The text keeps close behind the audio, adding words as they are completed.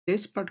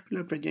This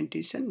particular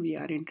presentation, we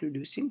are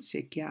introducing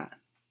Seceon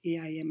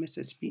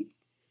aiMSSP.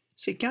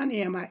 Seceon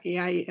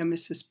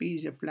aiMSSP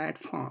is a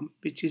platform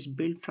which is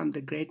built from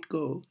the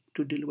get-go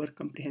to deliver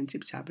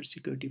comprehensive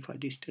cybersecurity for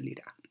digital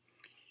era.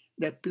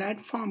 The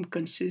platform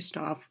consists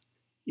of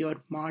your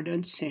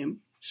modern SIEM,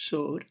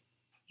 SOAR,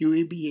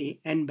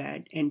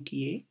 UEBA+NBAD,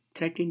 NTA,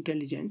 threat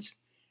intelligence,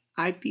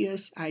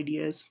 IPS,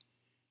 IDS,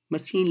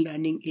 machine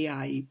learning,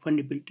 AI,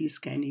 vulnerability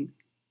scanning,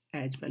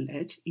 as well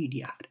as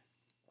EDR.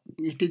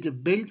 It is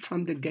built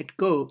from the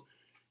get-go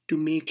to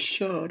make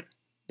sure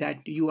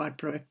that you are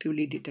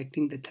proactively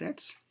detecting the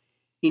threats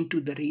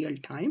into the real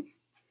time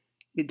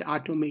with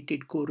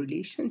automated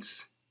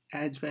correlations,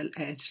 as well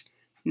as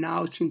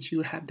now, since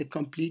you have the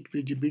complete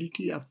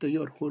visibility of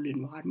your whole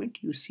environment,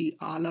 you see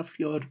all of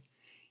your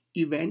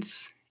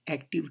events,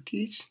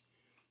 activities,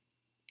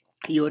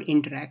 your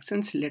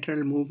interactions,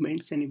 lateral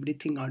movements, and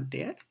everything out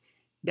there.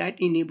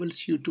 That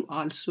enables you to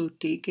also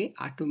take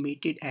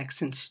automated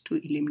actions to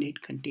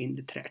eliminate, contain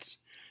the threats.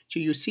 So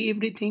you see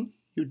everything,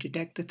 you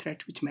detect the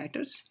threat which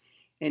matters,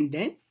 and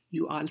then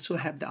you also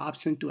have the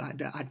option to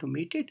either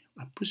automate it,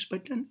 a push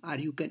button, or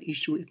you can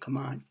issue a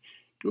command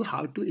to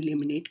how to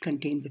eliminate,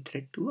 contain the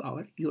threat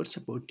to your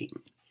support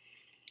team.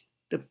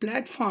 The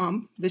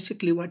platform,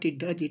 basically what it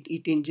does, it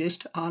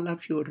ingests all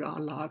of your raw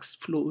logs,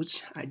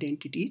 flows,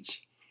 identities,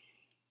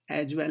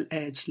 as well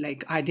as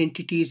like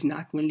identity is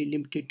not only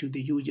limited to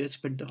the users,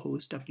 but the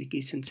host,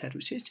 application,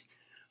 services.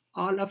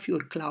 All of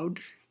your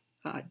cloud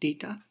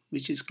data,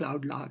 which is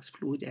cloud logs,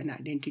 flows, and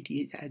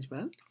identities as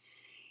well.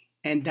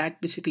 And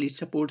that basically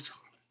supports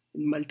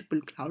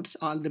multiple clouds,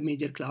 all the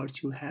major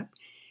clouds you have.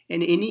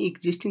 And any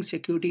existing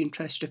security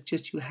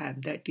infrastructures you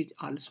have, that is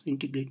also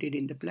integrated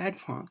in the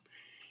platform.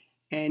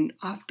 And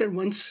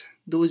once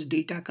those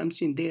data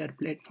comes in there,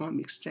 platform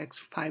extracts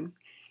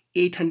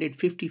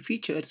 850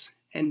 features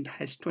and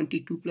has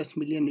 22+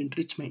 million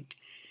enrichment.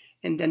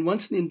 And then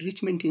once the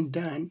enrichment is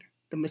done,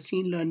 the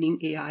machine learning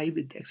AI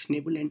with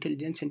actionable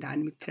intelligence and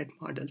dynamic threat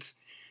models,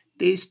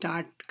 they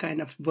start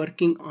kind of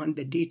working on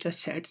the data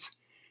sets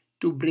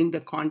to bring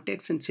the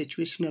context and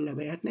situational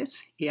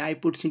awareness. AI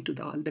puts into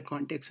all the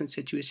context and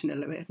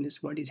situational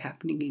awareness what is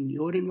happening in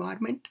your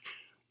environment,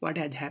 what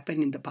has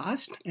happened in the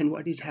past, and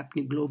what is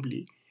happening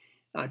globally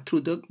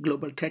through the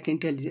global threat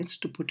intelligence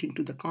to put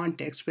into the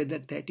context whether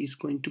that is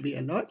going to be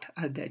alert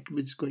or that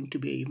is going to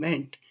be an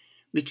event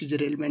which is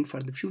relevant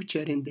for the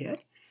future in there.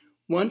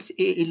 Once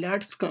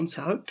alerts comes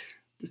out,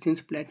 since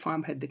the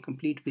platform has the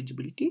complete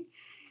visibility,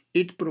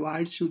 it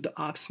provides you the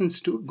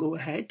options to go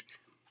ahead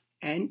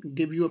and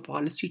give you a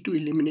policy to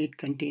eliminate,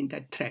 contain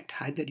that threat.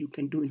 Either you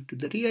can do it to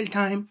the real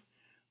time,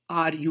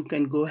 or you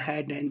can go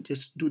ahead and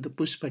just do the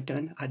push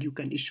button, or you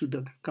can issue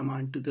the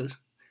command to the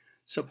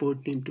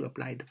support team to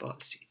apply the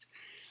policies.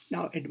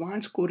 Now,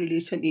 advanced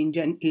correlation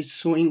engine is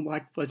showing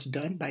what was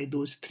done by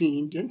those 3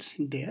 engines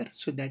in there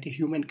so that a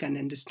human can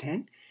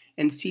understand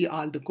and see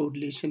all the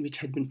correlation which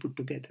has been put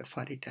together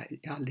for it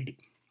already.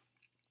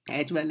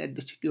 As well as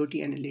the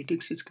security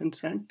analytics is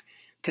concerned,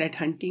 threat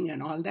hunting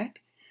and all that,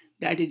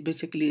 that is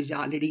basically is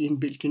already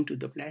inbuilt into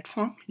the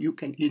platform. You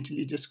can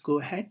easily just go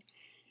ahead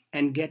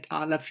and get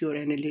all of your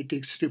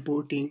analytics,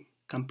 reporting,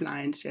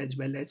 compliance, as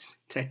well as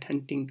threat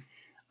hunting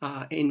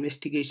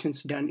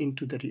investigations done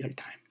into the real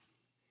time.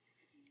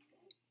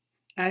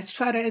 As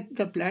far as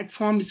the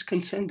platform is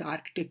concerned, the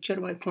architecture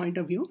point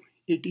of view,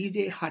 it is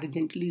a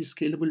horizontally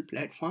scalable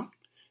platform.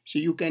 So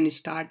you can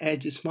start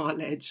as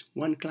small as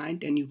 1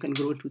 client and you can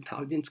grow to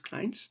thousands of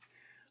clients.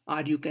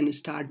 Or you can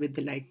start with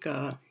like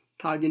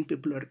 1,000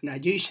 people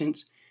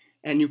organizations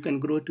and you can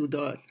grow to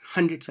the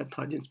hundreds of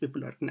thousands of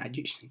people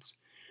organizations.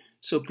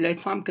 So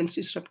platform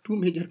consists of 2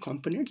 major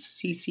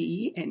components,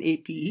 CCE and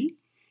APE.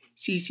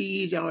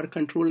 CCE is our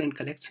control and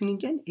collection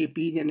engine. APE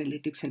is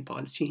analytics and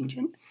policy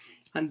engine.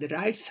 On the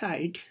right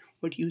side,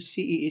 what you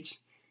see is,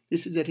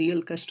 this is a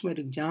real customer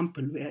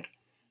example where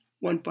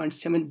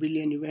 1.7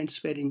 billion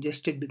events were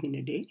ingested within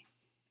a day.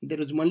 There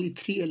was only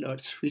 3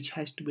 alerts which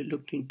has to be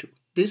looked into.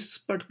 This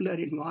particular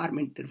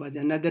environment, there was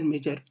another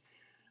major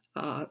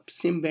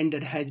SIEM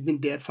vendor has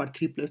been there for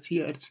 3+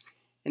 years,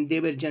 and they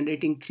were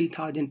generating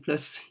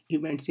 3,000+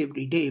 events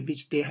every day,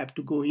 which they have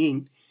to go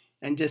in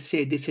and just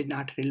say this is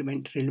not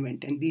relevant.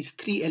 And these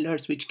 3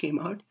 alerts which came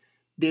out,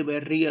 they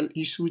were real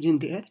issues in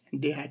there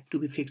and they had to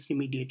be fixed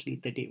immediately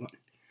the day 1.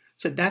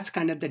 So that's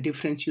kind of the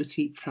difference you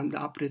see from the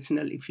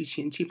operational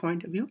efficiency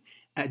point of view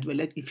as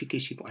well as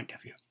efficacy point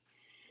of view.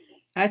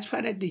 As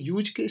far as the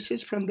use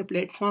cases from the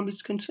platform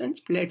is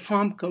concerned,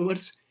 platform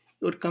covers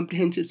your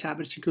comprehensive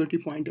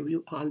cybersecurity point of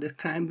view, all the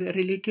crimeware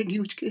related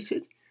use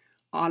cases,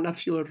 all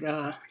of your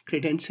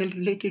credential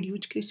related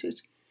use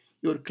cases,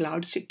 your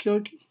cloud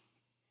security,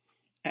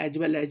 as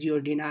well as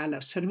your denial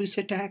of service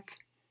attack,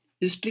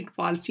 strict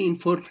policy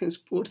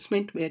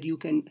enforcement where you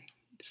can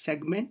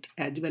segment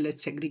as well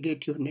as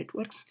segregate your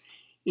networks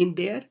in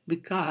there,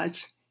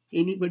 because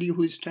anybody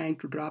who is trying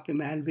to drop a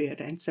malware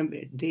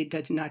ransomware, they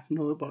does not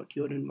know about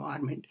your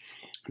environment.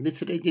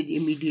 This raises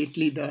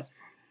immediately the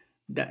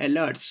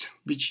alerts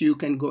which you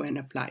can go and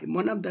apply.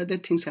 One of the other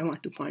things I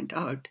want to point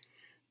out,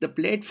 the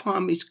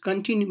platform is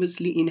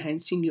continuously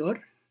enhancing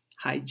your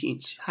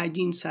hygienes.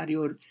 Hygienes are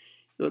your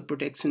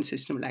protection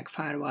system like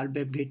firewall,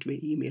 web gateway,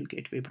 email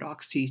gateway,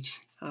 proxies,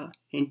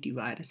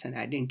 antivirus, and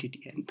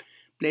identity. And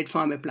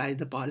platform applies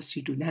the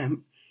policy to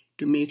them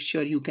to make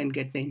sure you can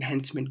get the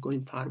enhancement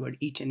going forward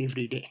each and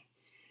every day.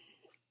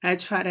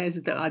 As far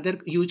as the other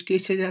use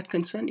cases are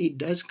concerned, it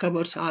does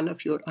covers all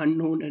of your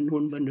unknown and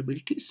known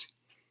vulnerabilities,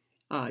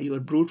 your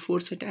brute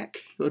force attack,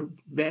 your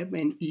web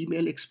and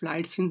email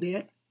exploits in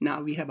there.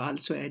 Now we have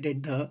also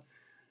added the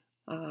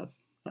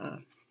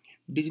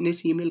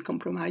business email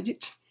compromises,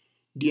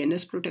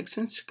 DNS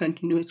protections,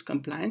 continuous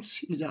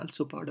compliance is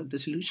also part of the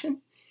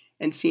solution.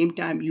 And same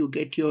time you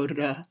get your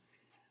IoT,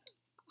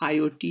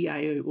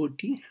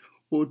 IIoT,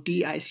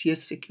 OT, ICS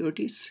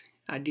securities,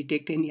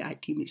 detect any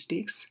IT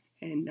mistakes,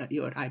 and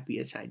your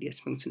IPS,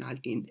 IDS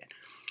functionality in there.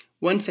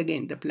 Once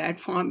again, the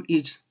platform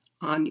is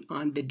on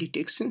the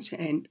detections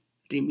and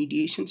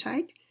remediation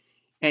side,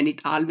 and it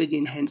always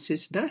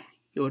enhances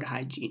your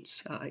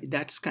hygienes.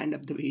 That's kind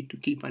of the way to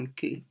keep on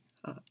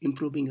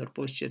improving your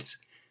postures,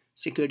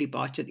 security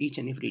posture each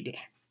and every day.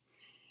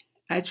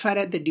 As far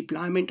as the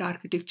deployment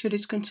architecture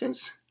is concerned,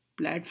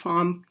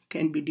 platform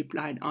can be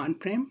deployed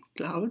on-prem,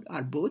 cloud,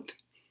 or both.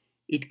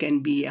 It can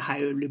be a high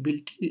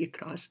availability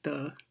across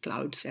the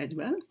clouds as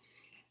well.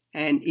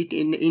 And it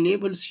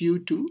enables you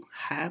to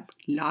have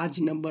large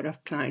number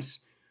of clients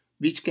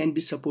which can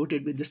be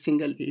supported with a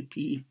single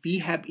API. We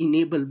have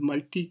enabled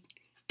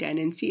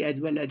multi-tenancy as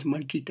well as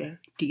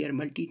multi-tier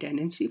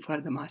multi-tenancy for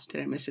the master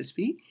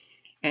MSSP.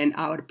 And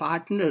our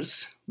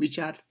partners, which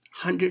are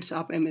hundreds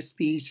of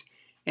MSPs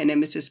and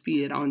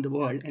MSSP around the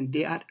world, and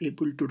they are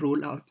able to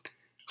roll out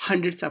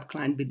hundreds of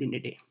clients within a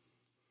day.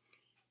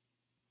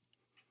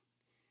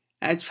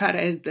 As far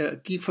as the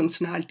key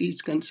functionality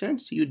is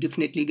concerned, you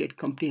definitely get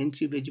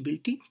comprehensive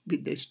visibility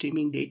with the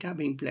streaming data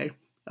being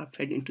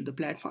fed into the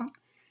platform.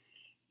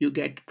 You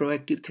get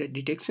proactive threat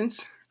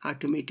detections,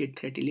 automated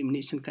threat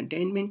elimination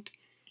containment.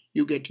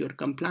 You get your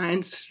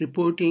compliance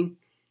reporting.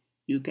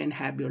 You can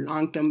have your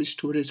long-term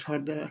storage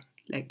for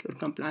your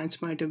compliance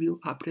point of view,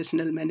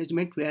 operational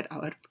management, where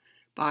our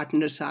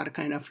partners are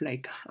kind of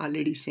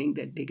already saying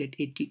that they get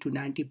 80 to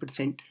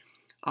 90%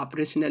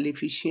 operational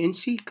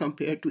efficiency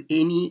compared to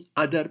any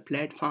other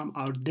platform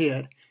out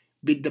there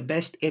with the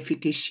best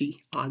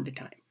efficacy all the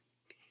time.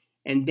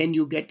 And then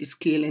you get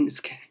scale and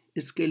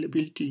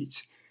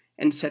scalabilities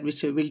and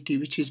serviceability,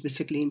 which is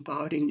basically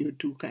empowering you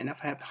to kind of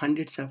have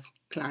hundreds of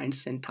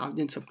clients and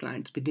thousands of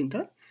clients within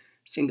the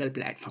single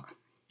platform.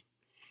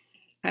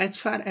 As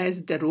far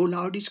as the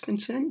rollout is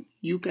concerned,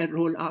 you can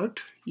roll out,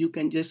 you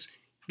can just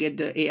get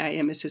the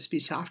aiMSSP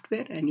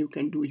software and you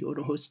can do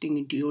your hosting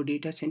into your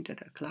data center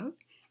or cloud,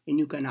 and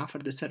you can offer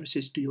the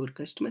services to your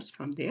customers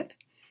from there.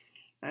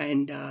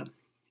 And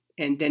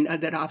then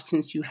other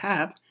options you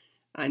have,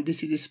 and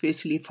this is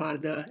especially for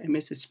the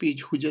MSSPs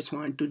who just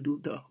want to do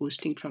the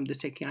hosting from the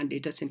Seceon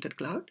data center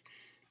cloud.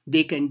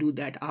 They can do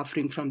that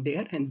offering from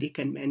there, and they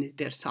can manage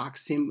their SOC,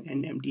 SIEM,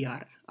 and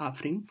MDR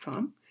offering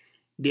from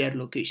their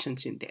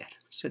locations in there.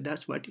 So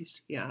that's what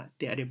they are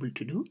able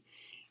to do.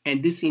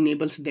 And this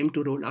enables them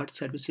to roll out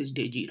services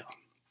day zero.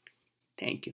 Thank you.